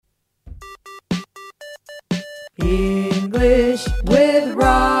English with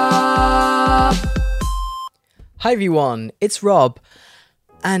Rob. Hi everyone, it's Rob,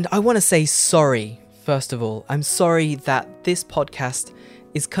 and I want to say sorry, first of all. I'm sorry that this podcast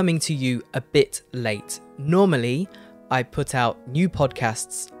is coming to you a bit late. Normally, I put out new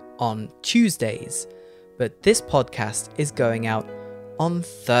podcasts on Tuesdays, but this podcast is going out on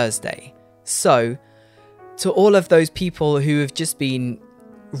Thursday. So, to all of those people who have just been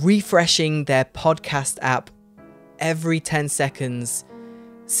refreshing their podcast app every 10 seconds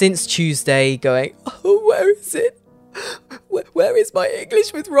since Tuesday, going, oh, where is it? Where is my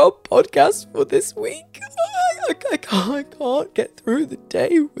English with Rob podcast for this week? I can't get through the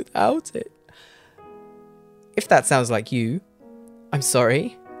day without it. If that sounds like you, I'm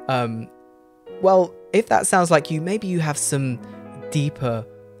sorry. Well, if that sounds like you, maybe you have some deeper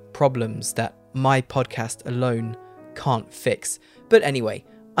problems that my podcast alone can't fix. But anyway,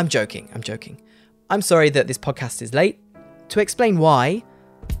 I'm joking. I'm sorry that this podcast is late. To explain why,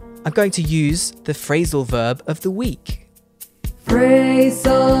 I'm going to use the phrasal verb of the week.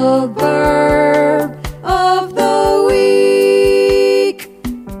 Phrasal verb of the week.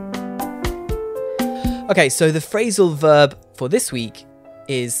 Okay, so the phrasal verb for this week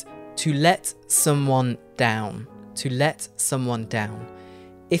is to let someone down. To let someone down.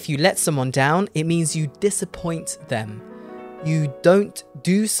 If you let someone down, it means you disappoint them. You don't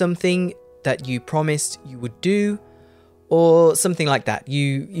do something that you promised you would do, or something like that.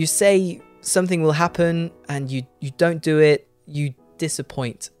 You say something will happen and you don't do it. You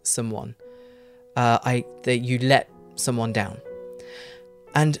disappoint someone. You let someone down.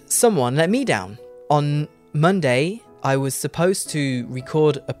 And someone let me down. On Monday, I was supposed to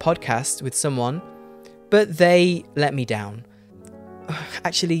record a podcast with someone, but they let me down.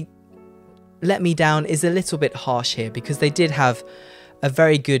 Actually, let me down is a little bit harsh here because they did have a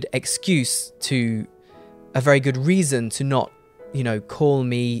very good reason to not, call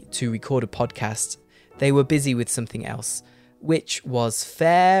me to record a podcast. They were busy with something else, which was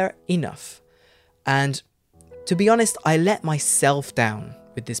fair enough. And to be honest, I let myself down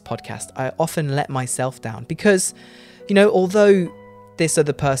with this podcast. I often let myself down because, although this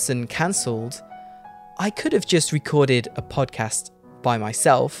other person cancelled, I could have just recorded a podcast by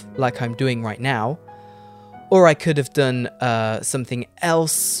myself like I'm doing right now. Or I could have done something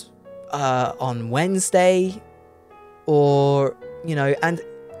else on Wednesday. Or, and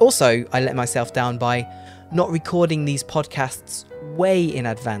also I let myself down by not recording these podcasts way in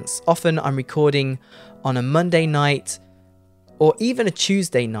advance. Often I'm recording on a Monday night or even a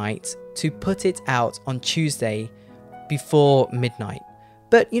Tuesday night to put it out on Tuesday before midnight.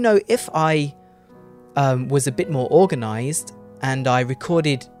 But, if I was a bit more organized and I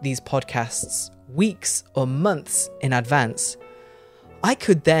recorded these podcasts weeks or months in advance, I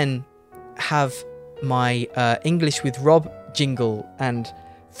could then have my English with Rob jingle and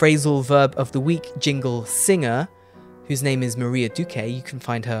phrasal verb of the week jingle singer, whose name is Maria Duque. You can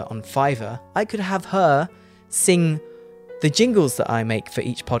find her on Fiverr. I could have her sing the jingles that I make for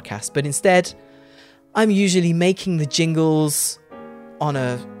each podcast, but instead I'm usually making the jingles on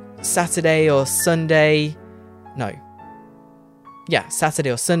a Saturday or Sunday.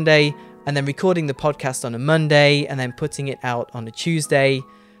 Saturday or Sunday, and then recording the podcast on a Monday, and then putting it out on a Tuesday.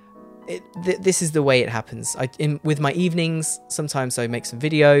 This is the way it happens. With my evenings, sometimes I make some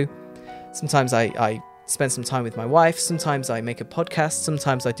video, sometimes I spend some time with my wife, sometimes I make a podcast,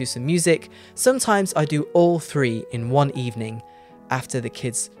 sometimes I do some music, sometimes I do all three in one evening after the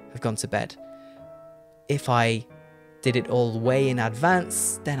kids have gone to bed. If I did it all way in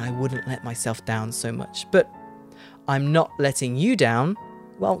advance, then I wouldn't let myself down so much. But I'm not letting you down.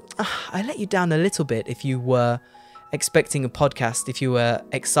 Well, I let you down a little bit if you were expecting a podcast, if you were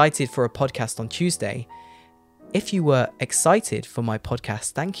excited for a podcast on Tuesday. If you were excited for my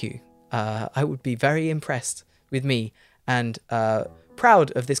podcast, thank you. I would be very impressed with me and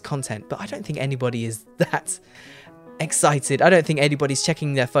proud of this content, but I don't think anybody is that excited. I don't think anybody's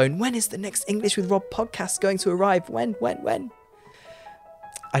checking their phone. When is the next English with Rob podcast going to arrive? When?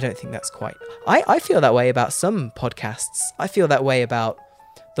 I don't think that's quite... I feel that way about some podcasts. I feel that way about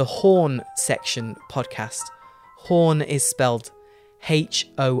the Horn Section podcast. Horn is spelled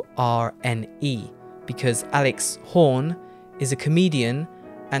Horne because Alex Horne is a comedian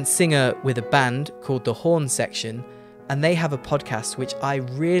and singer with a band called the Horn Section, and they have a podcast which I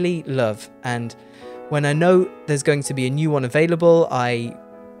really love. And when I know there's going to be a new one available, I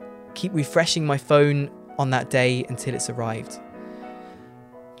keep refreshing my phone on that day until it's arrived.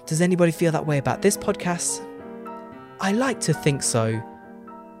 Does anybody feel that way about this podcast? I like to think so,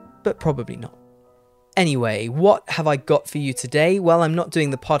 but probably not. Anyway, what have I got for you today? Well, I'm not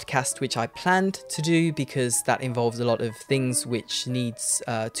doing the podcast which I planned to do because that involves a lot of things which needs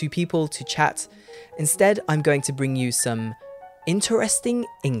two people to chat. Instead, I'm going to bring you some interesting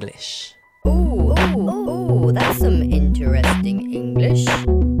English. Ooh, that's some interesting English.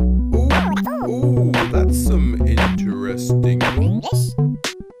 Ooh, that's some interesting English?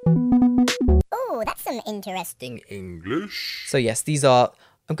 Ooh, that's some interesting English. So yes,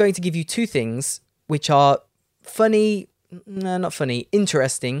 I'm going to give you two things which are funny, no, not funny,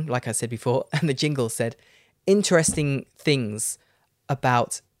 interesting, like I said before, and the jingle said, interesting things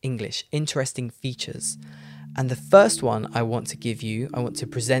about English, interesting features. And the first one I want to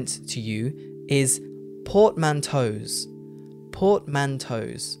present to you is portmanteaus.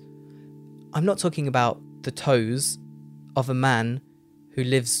 Portmanteaus. I'm not talking about the toes of a man who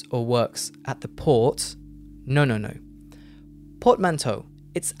lives or works at the port. No. Portmanteau.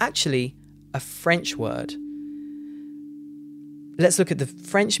 It's actually a French word. Let's look at the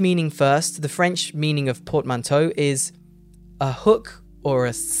French meaning first. The French meaning of portmanteau is a hook or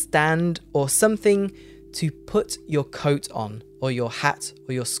a stand or something to put your coat on or your hat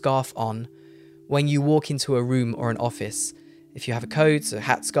or your scarf on when you walk into a room or an office. If you have a coat, a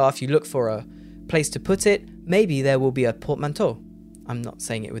hat, scarf, you look for a place to put it, maybe there will be a portmanteau. I'm not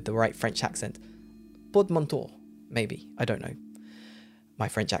saying it with the right French accent. Portmanteau, maybe. I don't know. My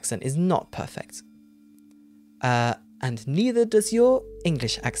French accent is not perfect. And neither does your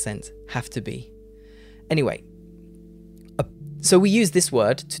English accent have to be. Anyway, so we use this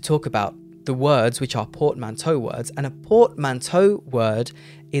word to talk about the words which are portmanteau words. And a portmanteau word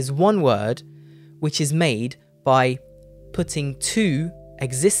is one word which is made by putting two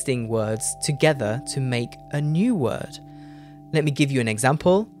existing words together to make a new word. Let me give you an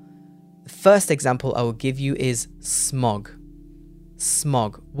example. The first example I will give you is smog.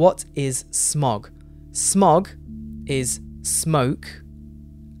 Smog. What is smog? Smog is smoke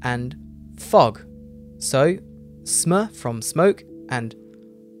and fog. So, sm from smoke and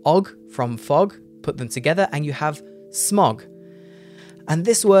og from fog, put them together and you have smog. And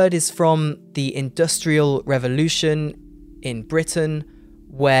this word is from the Industrial Revolution in Britain,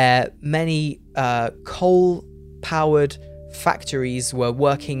 where many coal-powered factories were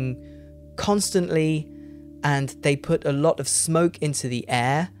working constantly and they put a lot of smoke into the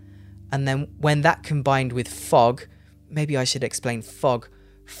air. And then when that combined with fog, maybe I should explain fog.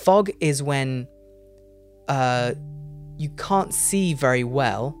 Fog is when you can't see very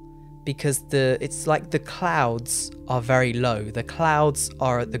well because it's like the clouds are very low. The clouds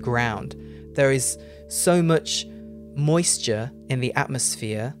are at the ground. There is so much moisture in the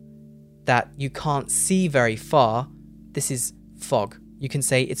atmosphere that you can't see very far. This is fog. You can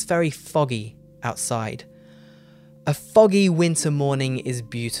say it's very foggy outside. A foggy winter morning is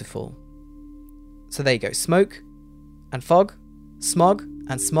beautiful. So there you go. Smoke and fog, smog,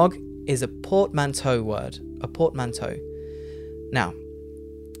 and smog is a portmanteau word. A portmanteau. Now,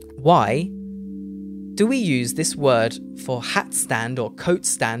 why do we use this word for hat stand or coat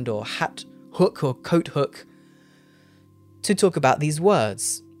stand or hat hook or coat hook to talk about these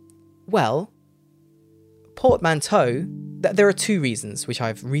words? Well, portmanteau, there are two reasons which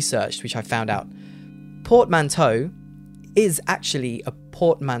I've researched, which I found out. Portmanteau is actually a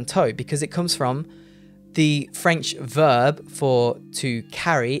portmanteau because it comes from the French verb for to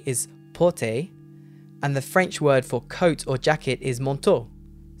carry is porter, and the French word for coat or jacket is manteau.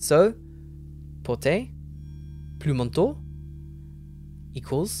 So, porter plus manteau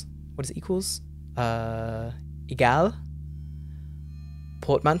equals, what is it equals? Égal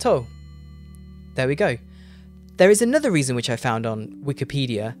portmanteau. There we go. There is another reason which I found on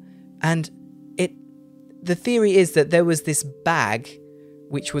Wikipedia, and the theory is that there was this bag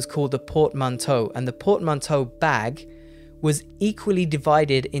which was called a portmanteau, and the portmanteau bag was equally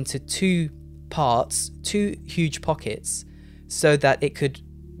divided into two parts, two huge pockets, so that it could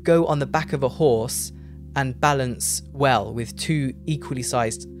go on the back of a horse and balance well with two equally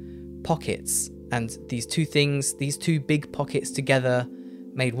sized pockets. And these two things, these two big pockets together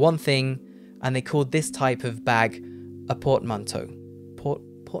made one thing, and they called this type of bag a portmanteau.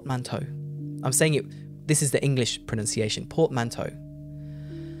 Portmanteau. I'm saying it, this is the English pronunciation, portmanteau.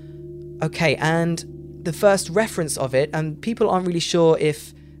 Okay, and the first reference of it, and people aren't really sure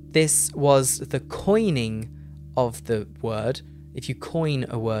if this was the coining of the word. If you coin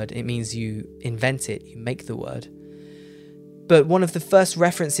a word, it means you invent it, you make the word. But one of the first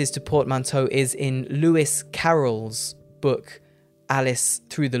references to portmanteau is in Lewis Carroll's book, Alice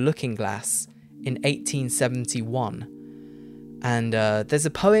Through the Looking Glass, in 1871. And there's a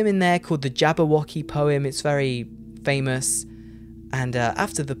poem in there called the Jabberwocky poem. It's very famous. And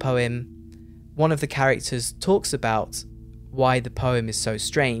after the poem, one of the characters talks about why the poem is so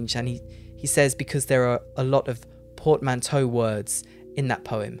strange, and he says because there are a lot of portmanteau words in that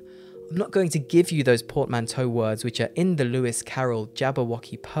poem. I'm not going to give you those portmanteau words which are in the Lewis Carroll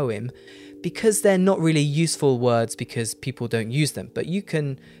Jabberwocky poem because they're not really useful words because people don't use them. But you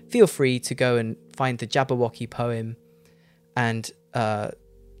can feel free to go and find the Jabberwocky poem, and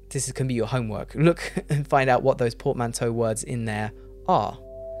this can be your homework. Look and find out what those portmanteau words in there are.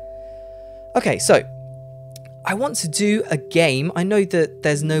 Okay, so I want to do a game. I know that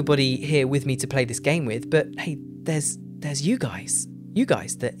there's nobody here with me to play this game with, but hey, there's you guys. You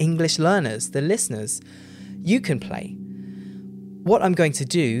guys, the English learners, the listeners. You can play. What I'm going to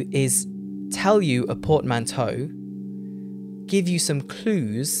do is tell you a portmanteau, give you some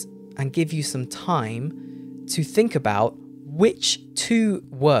clues, and give you some time to think about which two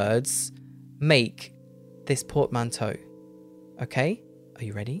words make this portmanteau. Okay? Are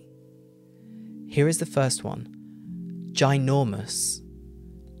you ready? Here is the first one. Ginormous.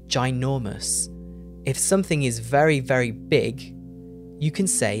 Ginormous. If something is very, very big, you can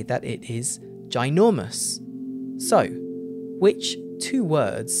say that it is ginormous. So, which two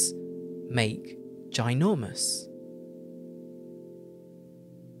words make ginormous?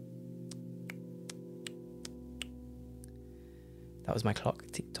 That was my clock.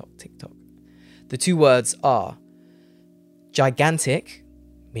 Tick tock, tick tock. The two words are gigantic,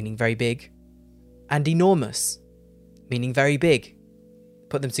 meaning very big, and enormous, meaning very big.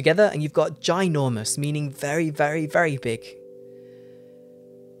 Put them together and you've got ginormous, meaning very, very, very big.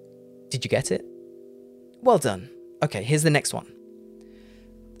 Did you get it? Well done. Okay, here's the next one.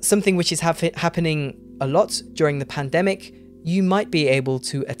 Something which is happening a lot during the pandemic. You might be able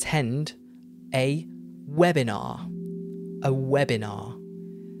to attend a webinar. A webinar.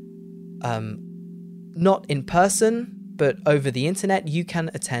 Not in person, but over the internet, you can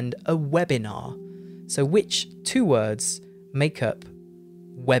attend a webinar. So which two words make up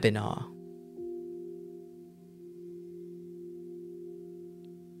webinar?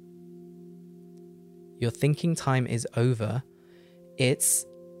 Your thinking time is over. It's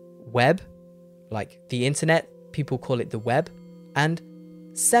web, like the internet, people call it the web, and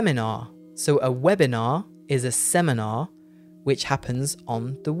seminar. So a webinar is a seminar which happens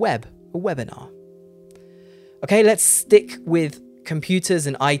on the web, a webinar. Okay, let's stick with computers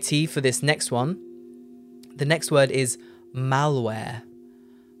and IT for this next one. The next word is malware.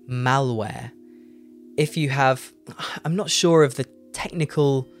 Malware. If you have, I'm not sure of the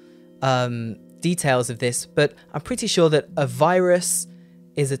technical details of this, but I'm pretty sure that a virus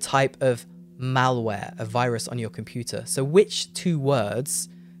is a type of malware, a virus on your computer. So which two words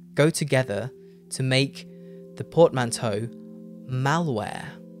go together to make the portmanteau malware?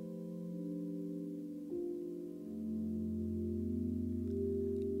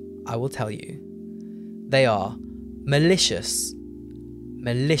 I will tell you. They are malicious.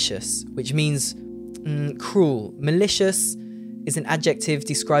 Malicious, which means cruel. Malicious is an adjective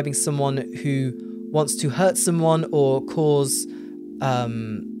describing someone who wants to hurt someone or cause a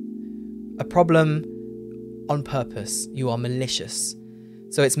problem on purpose. You are malicious.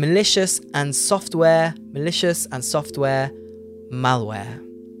 So it's malicious and software, malware.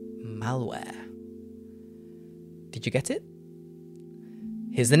 Malware. Did you get it?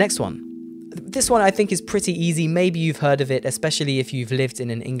 Here's the next one. This one I think is pretty easy. Maybe you've heard of it, especially if you've lived in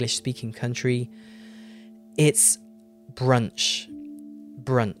an English-speaking country. It's brunch.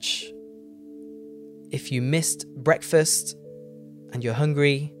 Brunch. If you missed breakfast and you're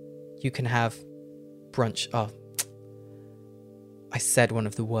hungry, you can have brunch. Oh, I said one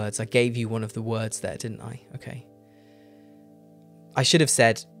of the words. I gave you one of the words there, didn't I? Okay. I should have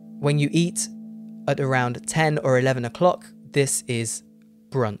said, when you eat at around 10 or 11 o'clock, this is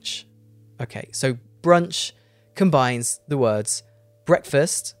brunch. Okay, so brunch combines the words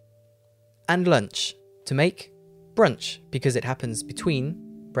breakfast and lunch to make brunch because it happens between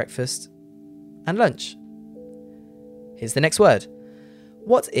breakfast and lunch. Here's the next word.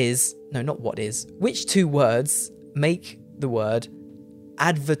 Which two words make the word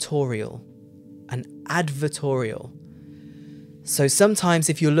advertorial? An advertorial. So sometimes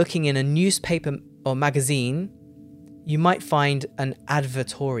if you're looking in a newspaper or magazine, you might find an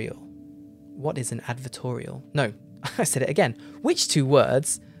advertorial. What is an advertorial? No, I said it again. Which two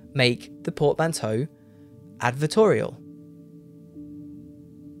words make the portmanteau advertorial?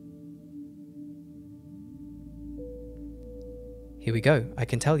 Here we go. I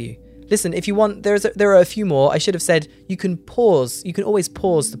can tell you. Listen, if you want, there are a few more. I should have said you can pause. You can always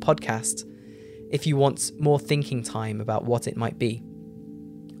pause the podcast if you want more thinking time about what it might be.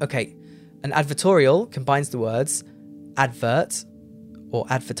 Okay, an advertorial combines the words advert or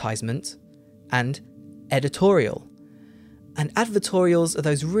advertisement and editorial. And advertorials are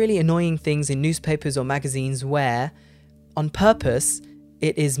those really annoying things in newspapers or magazines where, on purpose,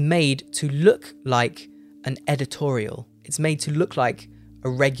 it is made to look like an editorial. It's made to look like a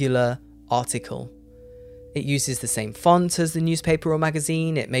regular article. It uses the same font as the newspaper or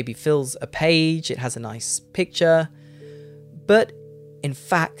magazine. It maybe fills a page. It has a nice picture. But in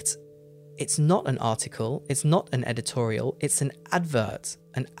fact, it's not an article. It's not an editorial. It's an advert,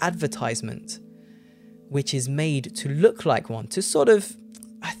 an advertisement, which is made to look like one, to sort of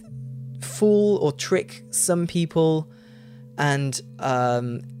fool or trick some people. And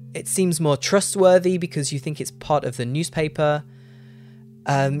it seems more trustworthy because you think it's part of the newspaper.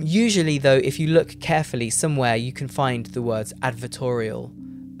 Usually, though, if you look carefully somewhere, you can find the words advertorial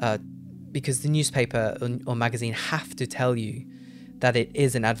because the newspaper or magazine have to tell you that it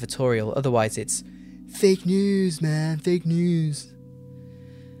is an advertorial. Otherwise, it's fake news, man, fake news.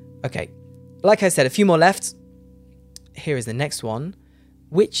 Okay, like I said, a few more left. Here is the next one.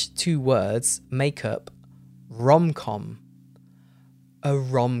 Which two words make up rom-com? A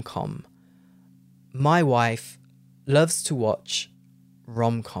rom-com. My wife loves to watch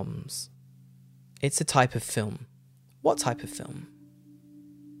rom-coms. It's a type of film. What type of film?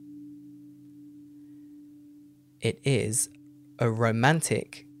 It is a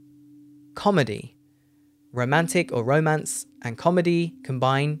romantic comedy. Romantic or romance and comedy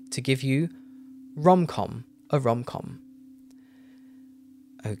combine to give you rom-com, a rom-com.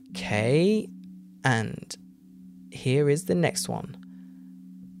 Okay, and here is the next one.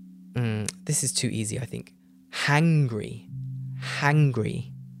 This is too easy, I think. Hangry.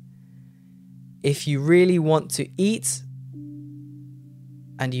 Hangry. If you really want to eat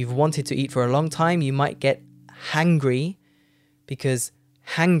and you've wanted to eat for a long time, you might get hangry because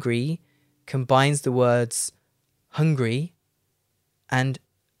hangry combines the words hungry and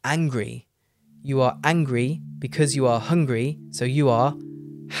angry. You are angry because you are hungry, so you are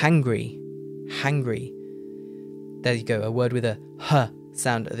hangry. Hangry. There you go, a word with a h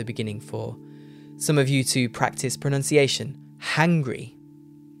sound at the beginning for some of you to practice pronunciation. Hangry.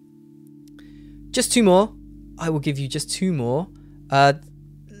 Just two more. I will give you just two more.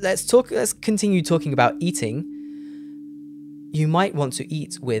 Let's continue talking about eating. You might want to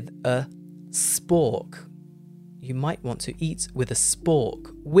eat with a spork. You might want to eat with a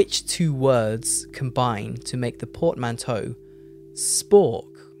spork. Which two words combine to make the portmanteau spork?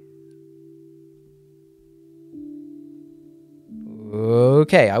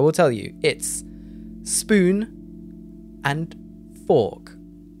 Okay, I will tell you. It's spoon and fork.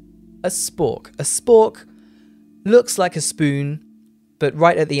 A spork. A spork looks like a spoon, but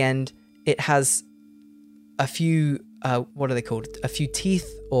right at the end, it has a few, what are they called? A few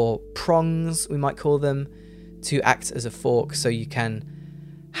teeth or prongs, we might call them, to act as a fork so you can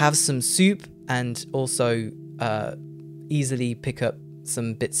have some soup and also easily pick up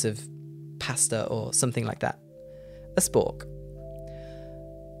some bits of pasta or something like that. A spork.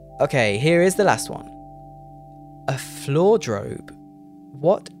 Okay, here is the last one. A floordrobe.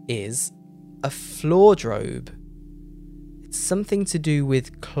 What is a floordrobe? It's something to do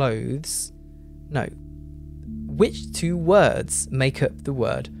with clothes. No. Which two words make up the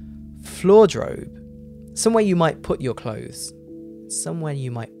word floordrobe? Somewhere you might put your clothes. Somewhere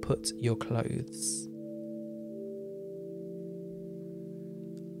you might put your clothes.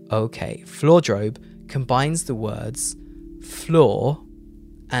 Okay, floordrobe combines the words floor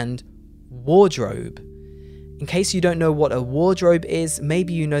and wardrobe. In case you don't know what a wardrobe is,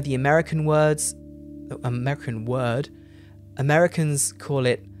 maybe you know the American word. Americans call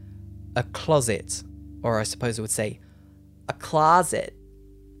it a closet, or I suppose I would say a closet.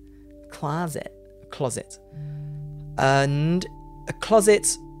 Closet. And a closet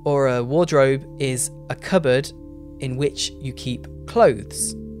or a wardrobe is a cupboard in which you keep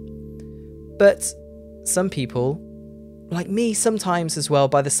clothes. But some people, like me sometimes as well,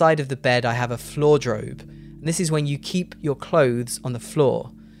 by the side of the bed I have a floordrobe. And this is when you keep your clothes on the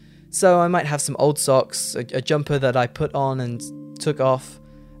floor. So I might have some old socks, a jumper that I put on and took off.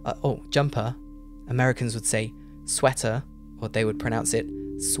 Jumper. Americans would say sweater, or they would pronounce it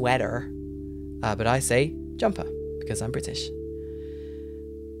sweater. But I say jumper because I'm British.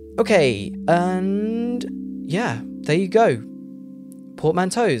 Okay, and yeah, there you go.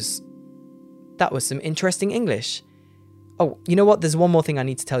 Portmanteaus. That was some interesting English. Oh, you know what? There's one more thing I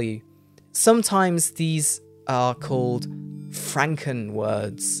need to tell you. Sometimes these are called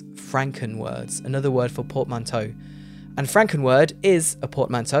Frankenwords. Frankenwords, another word for portmanteau. And Frankenword is a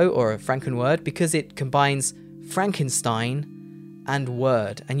portmanteau or a Frankenword because it combines Frankenstein and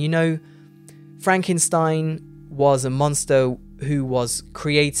word. And you know, Frankenstein was a monster who was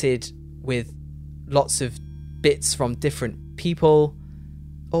created with lots of bits from different people.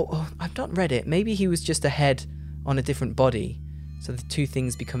 Or I've not read it. Maybe he was just a head on a different body. So the two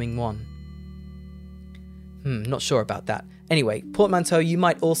things becoming one. Not sure about that. Anyway, portmanteau, you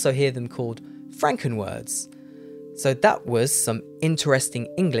might also hear them called frankenwords. So that was some interesting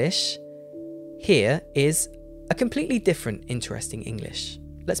English. Here is a completely different interesting English.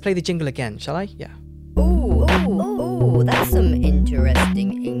 Let's play the jingle again, shall I? Yeah. Ooh, that's some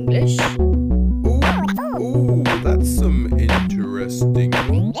interesting English. Ooh, that's some interesting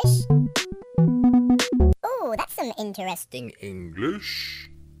English? Ooh, that's some interesting English.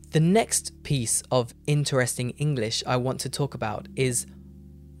 The next piece of interesting English I want to talk about is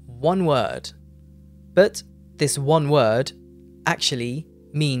one word. But this one word actually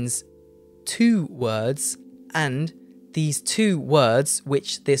means two words, and these two words,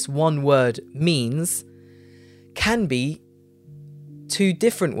 which this one word means, can be two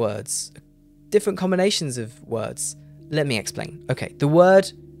different words, different combinations of words. Let me explain. Okay, the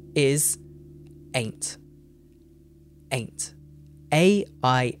word is ain't. Ain't.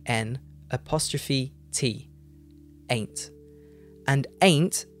 A-I-N apostrophe T. Ain't. And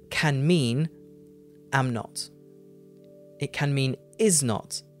ain't can mean am not. It can mean is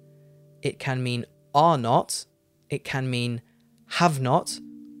not. It can mean are not. It can mean have not.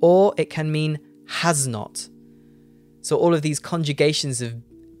 Or it can mean has not. So all of these conjugations of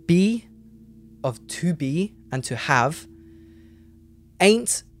be, of to be and to have,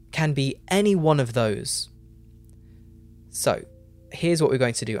 ain't can be any one of those. So here's what we're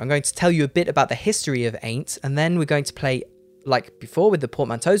going to do. I'm going to tell you a bit about the history of ain't, and then we're going to play, like before with the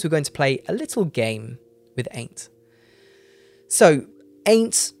portmanteaus, we're going to play a little game with ain't. So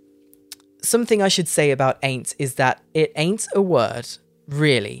ain't, something I should say about ain't is that it ain't a word,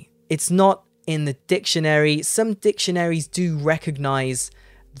 really. It's not in the dictionary. Some dictionaries do recognize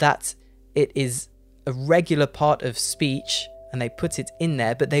that it is a regular part of speech and they put it in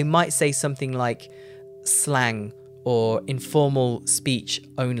there, but they might say something like slang or informal speech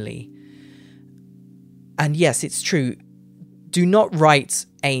only. And yes, it's true. Do not write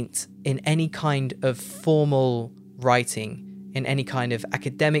ain't in any kind of formal writing, in any kind of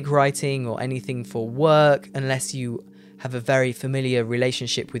academic writing or anything for work, unless you have a very familiar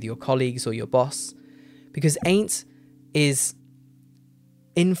relationship with your colleagues or your boss, because ain't is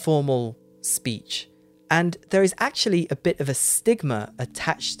informal speech. And there is actually a bit of a stigma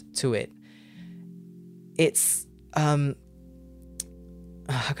attached to it. It's how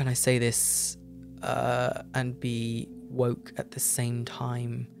can I say this and be woke at the same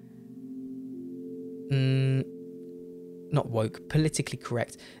time? Not woke, politically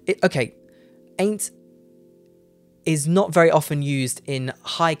correct. Ain't is not very often used in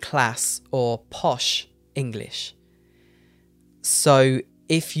high class or posh English. So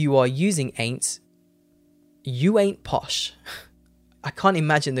if you are using ain't, you ain't posh. I can't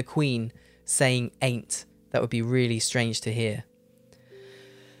imagine the Queen saying ain't. That would be really strange to hear.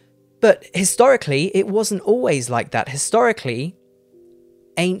 But historically, it wasn't always like that. Historically,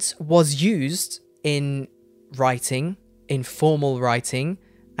 ain't was used in writing, in formal writing,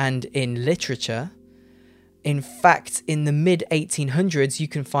 and in literature. In fact, in the mid-1800s, you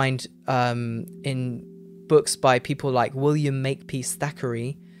can find in books by people like William Makepeace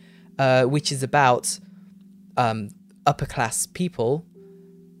Thackeray, which is about upper-class people,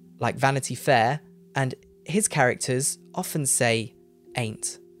 like Vanity Fair, and his characters often say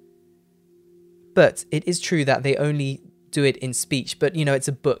ain't. But it is true that they only do it in speech, but you know, it's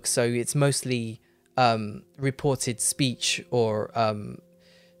a book, so it's mostly reported speech or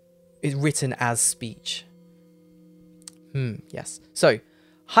is written as speech. Yes. So,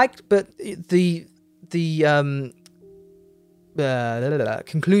 but the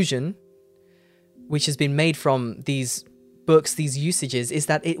conclusion, which has been made from these books, these usages, is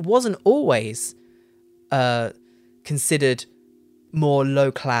that it wasn't always considered more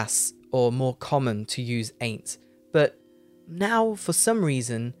low class or more common to use ain't, but now for some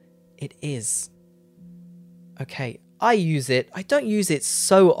reason it is. Okay, I use it. I don't use it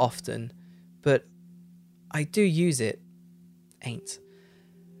so often, but I do use it. Ain't.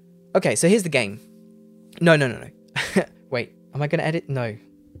 Okay, so here's the game. No. Wait, am I going to edit? No.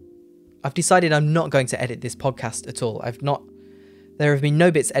 I've decided I'm not going to edit this podcast at all. There have been no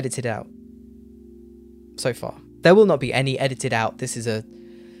bits edited out so far. There will not be any edited out. This is a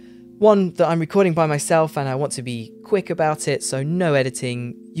one that I'm recording by myself and I want to be quick about it, so no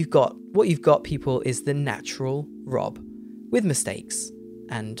editing. What you've got, people, is the natural Rob with mistakes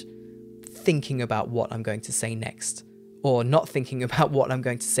and thinking about what I'm going to say next, or not thinking about what I'm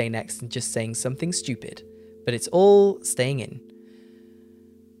going to say next and just saying something stupid. But it's all staying in.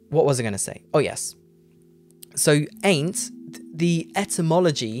 What was I going to say? Oh yes. So ain't, the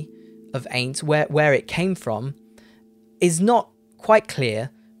etymology of ain't, where it came from, is not quite clear,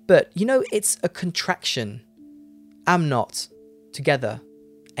 but you know, it's a contraction. Am not, together,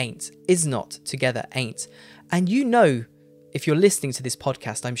 ain't. Is not, together, ain't. And you know, if you're listening to this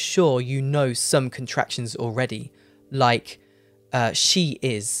podcast, I'm sure you know some contractions already, like she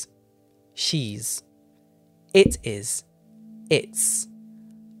is, she's, it is, it's,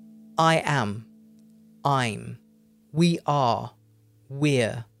 I am, I'm, we are,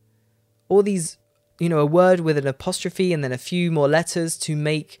 we're. All these, you know, a word with an apostrophe and then a few more letters to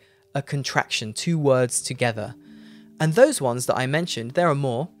make a contraction, two words together. And those ones that I mentioned, there are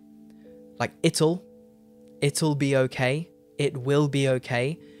more, like it'll be okay, it will be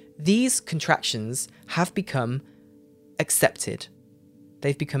okay. These contractions have become accepted.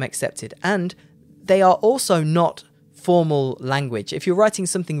 They've become accepted. And they are also not formal language. If you're writing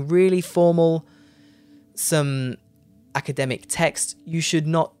something really formal, some academic text, you should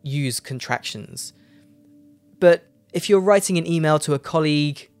not use contractions. But if you're writing an email to a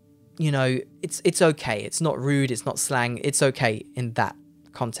colleague, you know, it's okay. It's not rude, it's not slang. It's okay in that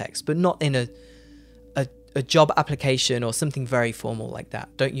context, but not in a job application or something very formal like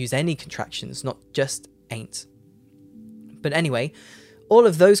that. Don't use any contractions, not just ain't. But anyway, all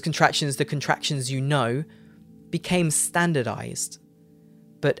of those contractions, the contractions you know, became standardized.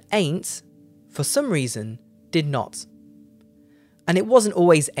 But ain't, for some reason, did not. And it wasn't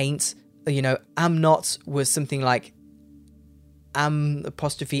always ain't. You know, am not was something like am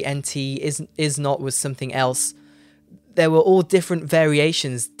apostrophe nt, is not was something else. There were all different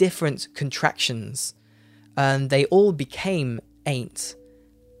variations, different contractions. And they all became ain't,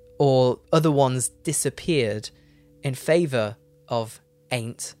 or other ones disappeared in favor of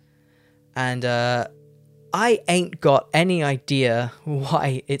ain't. And I ain't got any idea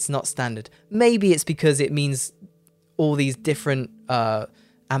why it's not standard. Maybe it's because it means all these different am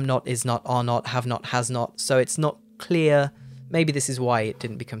not, is not, are not, have not, has not. So it's not clear. Maybe this is why it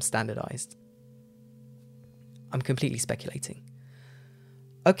didn't become standardized. I'm completely speculating.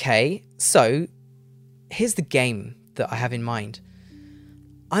 Okay, so here's the game that I have in mind.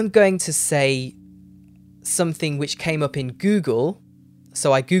 I'm going to say something which came up in Google.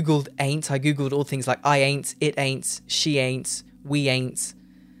 So I Googled ain't. I Googled all things like I ain't, it ain't, she ain't, we ain't.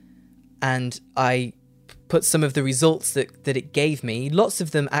 And I put some of the results that it gave me. Lots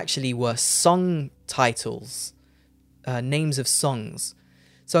of them actually were song titles, names of songs.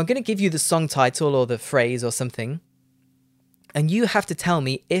 So I'm going to give you the song title or the phrase or something. And you have to tell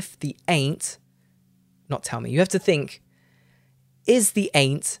me if the ain't, not tell me, you have to think, is the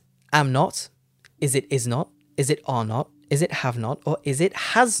ain't am not? Is it is not? Is it are not? Is it have not? Or is it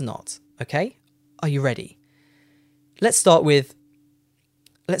has not? Okay? Are you ready? Let's start with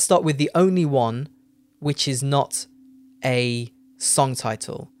the only one which is not a song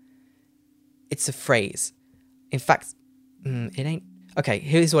title. It's a phrase. In fact, it ain't. Okay,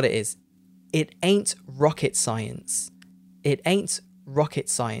 here's what it is. It ain't rocket science. It ain't rocket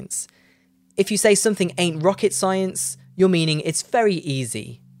science. If you say something ain't rocket science, you're meaning it's very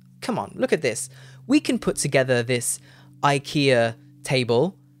easy. Come on, look at this. We can put together this IKEA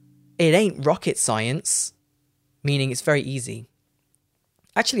table. It ain't rocket science, meaning it's very easy.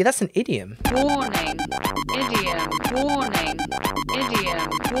 Actually, that's an idiom. Warning, idiom, warning, idiom,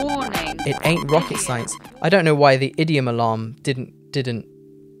 warning. It ain't rocket science. I don't know why the idiom alarm didn't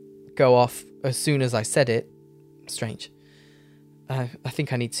go off as soon as I said it. Strange. I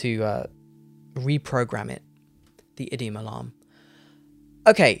think I need to reprogram it. The idiom alarm.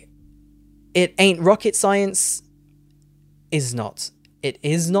 Okay. It ain't rocket science is not. It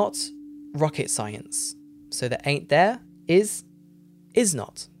is not rocket science. So the ain't there is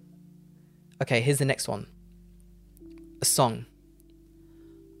not. Okay, here's the next one. A song.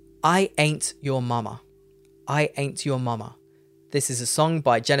 I Ain't Your Mama. I Ain't Your Mama. This is a song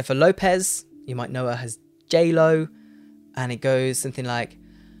by Jennifer Lopez. You might know her as J-Lo. And it goes something like,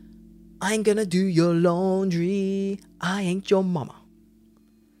 I ain't gonna do your laundry. I ain't your mama.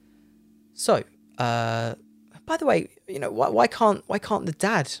 So, by the way, you know, why can't the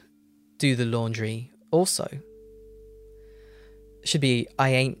dad do the laundry also? It should be, I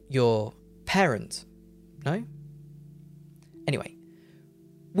ain't your parent. No? Anyway,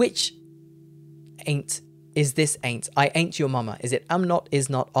 which ain't is this ain't? I ain't your mama. Is it am not, is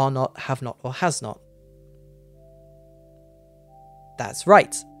not, are not, have not, or has not? That's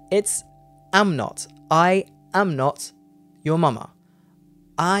right. It's am not. I am not your mama.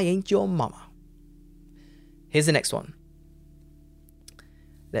 I ain't your mama. Here's the next one.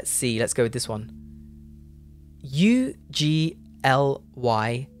 Let's see. Let's go with this one. UGLY.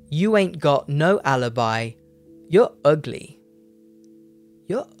 You ain't got no alibi. You're ugly.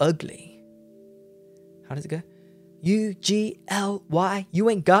 You're ugly. How does it go? U-G-L-Y. You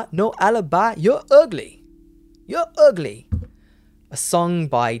ain't got no alibi. You're ugly. You're ugly. A song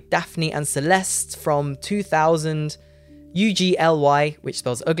by Daphne and Celeste from 2000. U-G-L-Y, which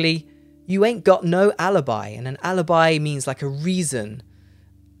spells ugly. You ain't got no alibi. And an alibi means like a reason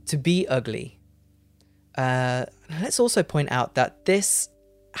to be ugly. Let's also point out that this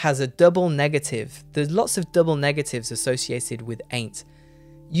has a double negative. There's lots of double negatives associated with ain't.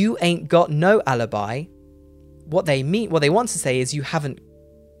 You ain't got no alibi. What they want to say is you haven't...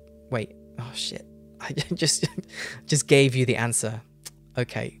 Wait. Oh, shit. I just gave you the answer.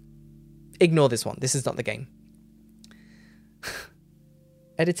 Okay. Ignore this one. This is not the game.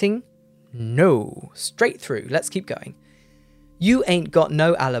 Editing? No. Straight through. Let's keep going. You ain't got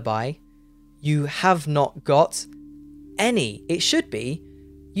no alibi. You have not got any. It should be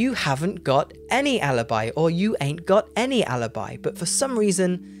you haven't got any alibi, or you ain't got any alibi. But for some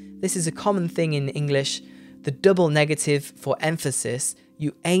reason, this is a common thing in English. The double negative for emphasis.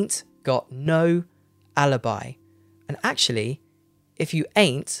 You ain't got no alibi. And actually, if you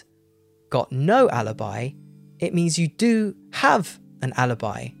ain't got no alibi, it means you do have an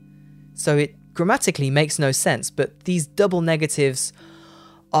alibi. So it grammatically makes no sense, but these double negatives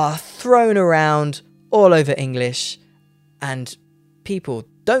are thrown around all over English and people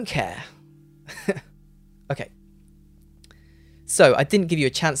don't care. Okay. So I didn't give you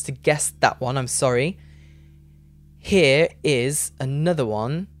a chance to guess that one. I'm sorry. Here is another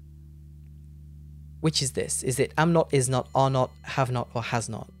one. Which is this? Is it am not, is not, are not, have not, or has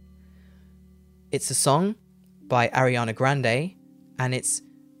not? It's a song by Ariana Grande, and it's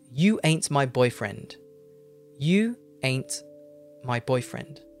You Ain't My Boyfriend. You ain't my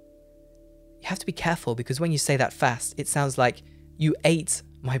boyfriend. You have to be careful because when you say that fast, it sounds like you ate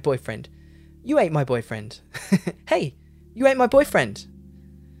my boyfriend. You ate my boyfriend. Hey, you ate my boyfriend.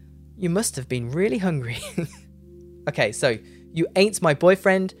 You must have been really hungry. Okay, so you ain't my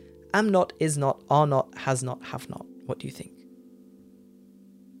boyfriend. Am not, is not, are not, has not, have not. What do you think?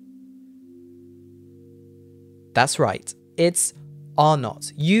 That's right. It's are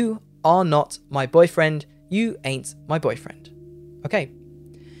not. You are not my boyfriend. You ain't my boyfriend. Okay.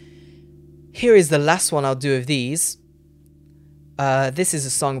 Here is the last one I'll do of these. This is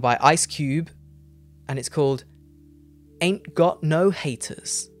a song by Ice Cube, and it's called Ain't Got No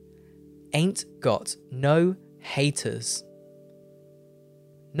Haters. Ain't got no haters.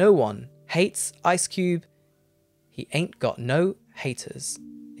 No one hates Ice Cube. He ain't got no haters.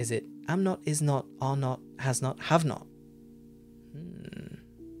 Is it am not, is not, are not, has not, have not?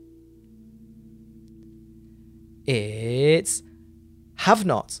 It's have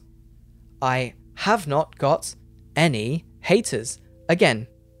not. I have not got any haters. Again,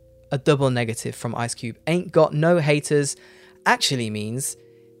 a double negative from Ice Cube. Ain't got no haters actually means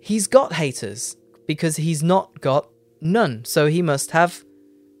he's got haters because he's not got none. So he must have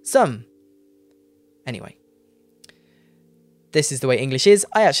some. Anyway, this is the way English is.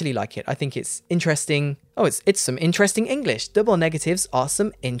 I actually like it. I think it's interesting. Oh, it's some interesting English. Double negatives are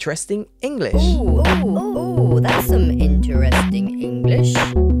some interesting English. Ooh, that's some interesting English.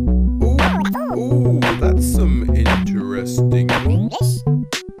 Ooh, that's some interesting English?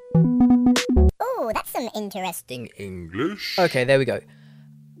 Ooh, that's some interesting English. Okay, there we go.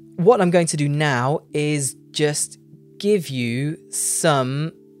 What I'm going to do now is just give you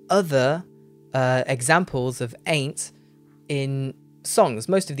some other examples of ain't in songs.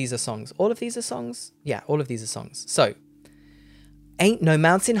 Most of these are songs. All of these are songs? Yeah, all of these are songs. So, Ain't No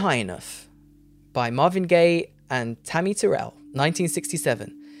Mountain High Enough by Marvin Gaye and Tammy Terrell,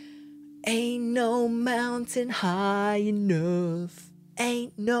 1967. Ain't no mountain high enough.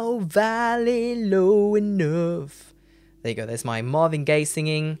 Ain't no valley low enough. There you go. There's my Marvin Gaye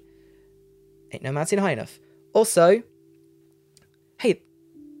singing Ain't No Mountain High Enough. Also, hey,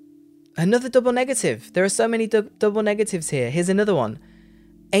 another double negative. There are so many double negatives here. Here's another one.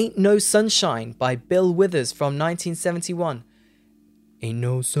 Ain't No Sunshine by Bill Withers from 1971. Ain't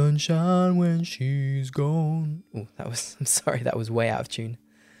no sunshine when she's gone. Oh, I'm sorry, that was way out of tune.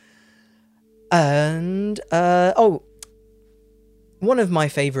 And, one of my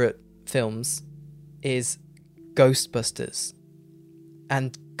favourite films is Ghostbusters.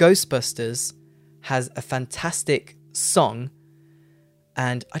 And Ghostbusters has a fantastic song.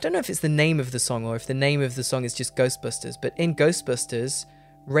 And I don't know if it's the name of the song or if the name of the song is just Ghostbusters. But in Ghostbusters,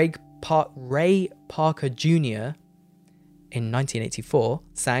 Ray Parker Jr. in 1984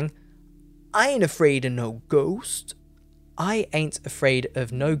 sang, I ain't afraid of no ghost. I ain't afraid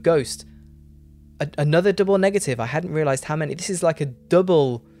of no ghost. Another double negative. I hadn't realised how many. This is like a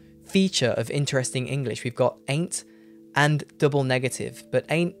double feature of interesting English. We've got ain't and double negative, but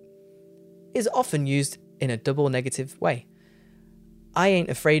ain't is often used in a double negative way. I ain't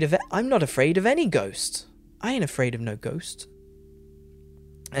afraid of it. I'm not afraid of any ghost. I ain't afraid of no ghost.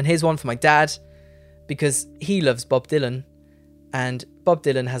 And here's one for my dad, because he loves Bob Dylan, and Bob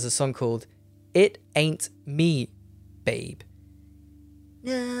Dylan has a song called It Ain't Me, Babe.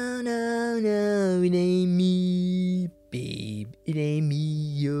 No, no, no, it ain't me, babe. It ain't me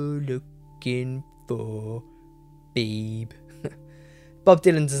you're looking for, babe. Bob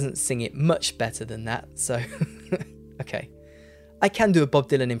Dylan doesn't sing it much better than that, so okay. I can do a Bob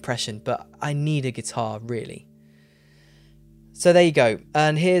Dylan impression, but I need a guitar, really. So there you go.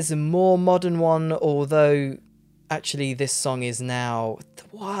 And here's a more modern one, although actually this song is now...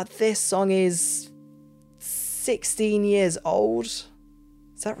 What? This song is 16 years old? Is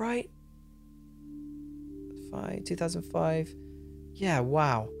that right? 2005? Yeah,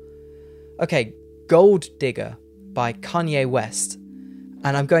 wow. Okay, Gold Digger by Kanye West.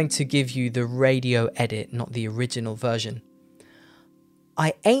 And I'm going to give you the radio edit, not the original version.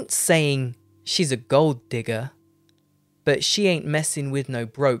 I ain't saying she's a gold digger, but she ain't messing with no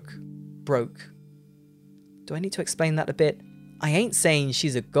broke. Do I need to explain that a bit? I ain't saying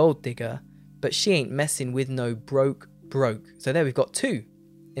she's a gold digger, but she ain't messing with no broke. So there we've got two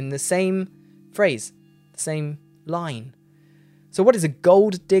in the same phrase, the same line. So what is a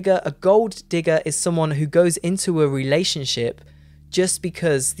gold digger? A gold digger is someone who goes into a relationship just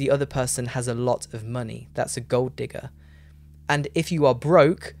because the other person has a lot of money. That's a gold digger. And if you are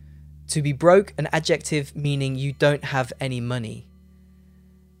broke, to be broke, an adjective meaning you don't have any money.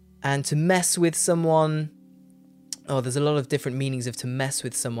 And to mess with someone, there's a lot of different meanings of to mess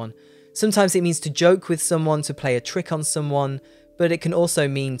with someone. Sometimes it means to joke with someone, to play a trick on someone, but it can also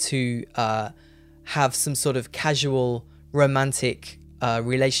mean to have some sort of casual, romantic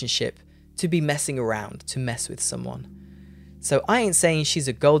relationship, to be messing around, to mess with someone. So I ain't saying she's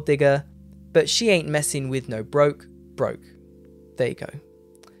a gold digger, but she ain't messing with no broke. There you go.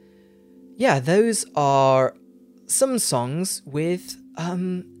 Yeah, those are some songs with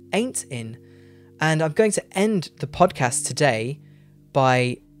ain't in. And I'm going to end the podcast today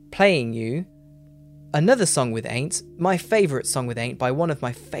by playing you another song with ain't, my favourite song with ain't by one of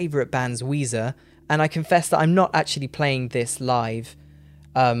my favourite bands, Weezer. And I confess that I'm not actually playing this live.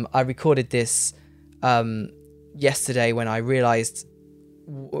 I recorded this yesterday when I realised,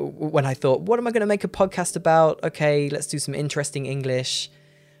 when I thought, what am I going to make a podcast about? Okay, let's do some interesting English.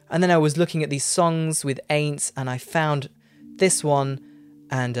 And then I was looking at these songs with ain't, and I found this one,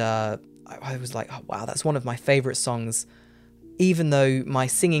 and I was like, oh, wow, that's one of my favourite songs. Even though my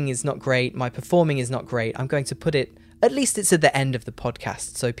singing is not great, my performing is not great, I'm going to put it, at least it's at the end of the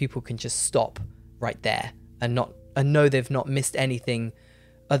podcast, so people can just stop right there and know they've not missed anything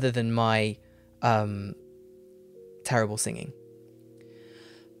other than my terrible singing.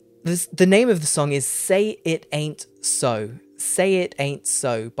 The name of the song is Say It Ain't So. Say It Ain't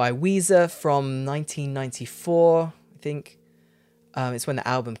So by Weezer from 1994, I think. It's when the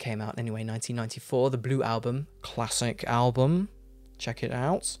album came out anyway, 1994, the Blue Album. Classic album. Check it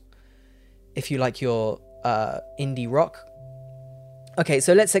out if you like your indie rock. Okay,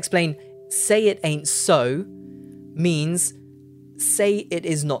 so let's explain. Say It Ain't So means say it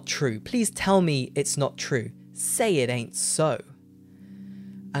is not true. Please tell me it's not true. Say it ain't so.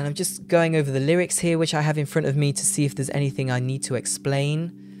 And I'm just going over the lyrics here, which I have in front of me, to see if there's anything I need to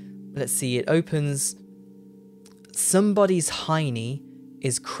explain. Let's see, it opens, somebody's hiney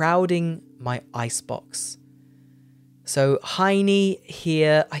is crowding my icebox. So hiney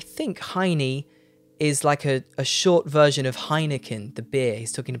here, I think hiney is like a short version of Heineken, the beer.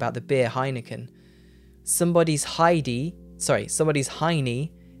 He's talking about the beer Heineken. Somebody's hiney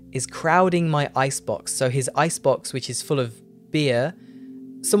is crowding my icebox. So his icebox, which is full of beer,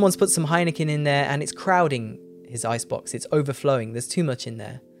 someone's put some Heineken in there and it's crowding his icebox. It's overflowing. There's too much in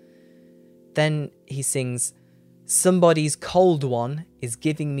there. Then he sings, somebody's cold one is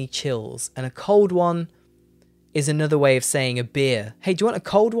giving me chills. And a cold one is another way of saying a beer. Hey, do you want a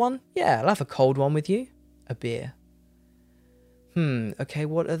cold one? Yeah, I'll have a cold one with you. A beer. Okay,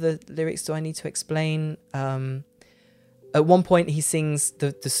 what other lyrics do I need to explain? At one point he sings,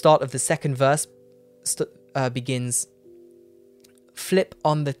 the start of the second verse begins, flip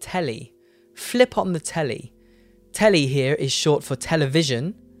on the telly. Flip on the telly. Telly here is short for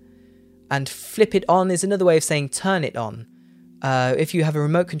television, and flip it on is another way of saying turn it on. If you have a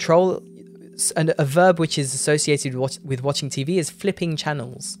remote control, and a verb which is associated with watching TV is flipping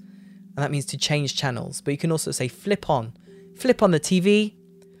channels, and that means to change channels. But you can also say flip on the TV,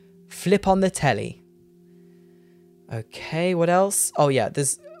 flip on the telly. Okay, what else? Oh yeah,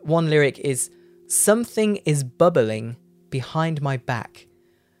 there's one lyric is, something is bubbling behind my back.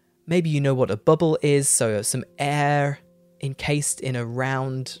 Maybe you know what a bubble is, so some air encased in a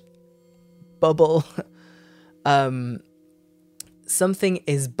round bubble. Something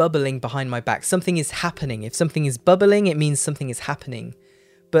is bubbling behind my back. Something is happening. If something is bubbling, it means something is happening.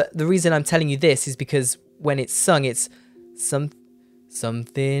 But the reason I'm telling you this is because when it's sung, it's something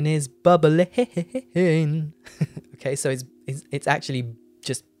is bubbling. Okay, so it's actually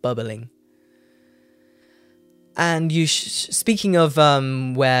just bubbling. And speaking of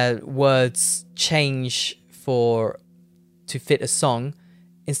where words change to fit a song,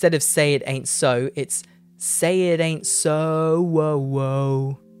 instead of say it ain't so, it's say it ain't so, whoa,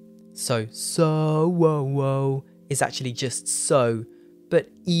 whoa. So, whoa, whoa is actually just so, but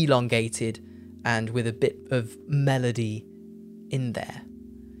elongated and with a bit of melody in there.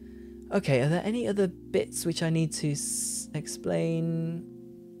 Okay, are there any other bits which I need to explain?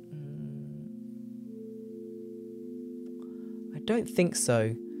 I don't think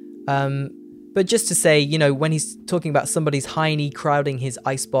so. But just to say, you know, when he's talking about somebody's hiney crowding his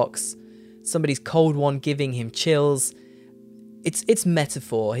icebox, somebody's cold one giving him chills, it's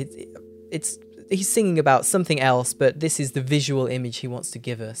metaphor. He's singing about something else, but this is the visual image he wants to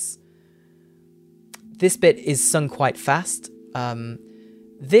give us. This bit is sung quite fast.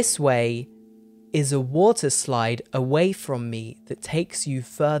 This way is a water slide away from me that takes you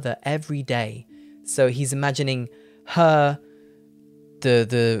further every day. So he's imagining her,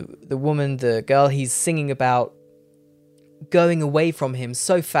 the woman, the girl he's singing about, going away from him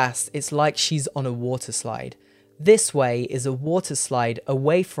so fast it's like she's on a water slide. This way is a water slide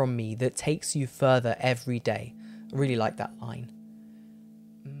away from me that takes you further every day. I really like that line.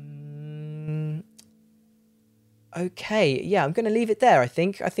 Okay, yeah, I'm going to leave it there, I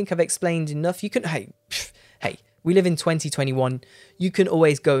think. I think I've explained enough. You can, hey, we live in 2021. You can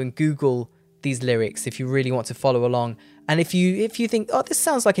always go and Google these lyrics if you really want to follow along. And if you think, oh, this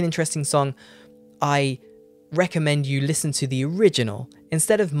sounds like an interesting song, I recommend you listen to the original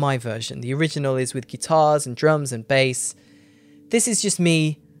instead of my version. The original is with guitars and drums and bass. This is just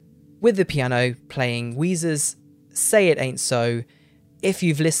me with the piano playing Weezer's Say It Ain't So. If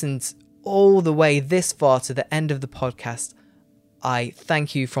you've listened all the way this far to the end of the podcast, I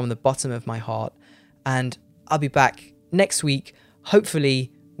thank you from the bottom of my heart. And I'll be back next week,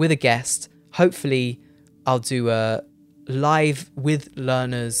 hopefully with a guest. Hopefully I'll do a live with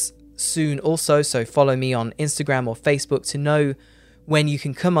learners soon also, so follow me on Instagram or Facebook to know when you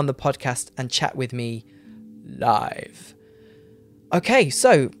can come on the podcast and chat with me live. Okay,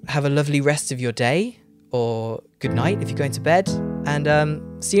 so have a lovely rest of your day, or good night if you're going to bed,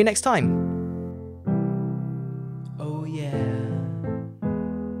 and see you next time. Oh yeah,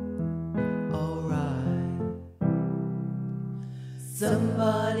 alright.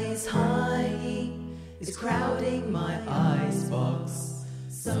 Somebody's hiney is crowding my icebox.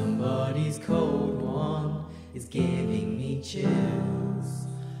 Somebody's cold one is giving me chills.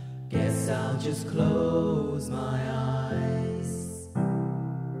 Guess I'll just close my eyes.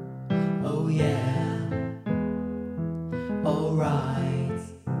 Oh yeah, alright.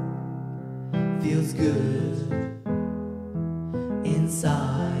 Feels good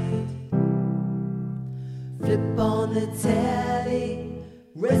inside. Flip on the telly,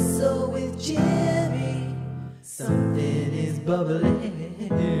 wrestle with Jimmy. Something is bubbling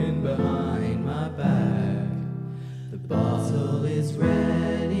behind my back. The bottle is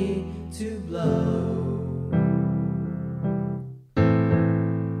ready to blow.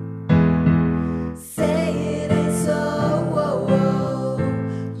 Say it ain't so, whoa, whoa.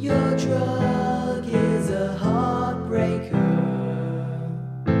 Your drug is a heartbreaker.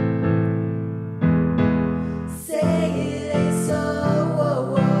 Say it ain't so, whoa,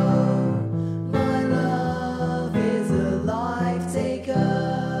 whoa. My love is a life taker.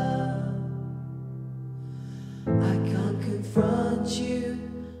 I can't confront you,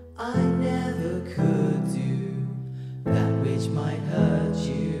 I never could do that which might hurt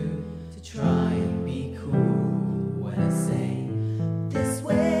you, to try and be cool. When I say this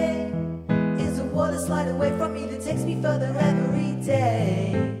way is a water slide away from me that takes me further every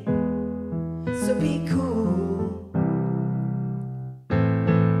day. So be cool.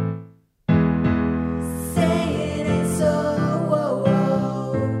 Say it ain't so, whoa,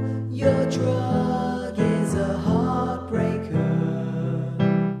 whoa. Your drug is a heartbreaker.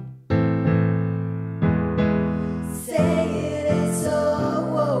 Say it ain't so,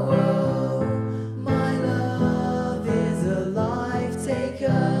 whoa, whoa. My love is a life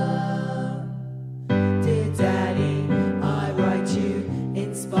taker. Dear Daddy, I write you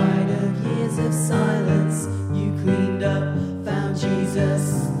in spite of years of silence. You cleaned up, found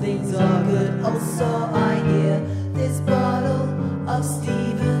Jesus.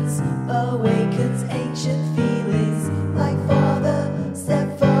 awakens ancient feelings.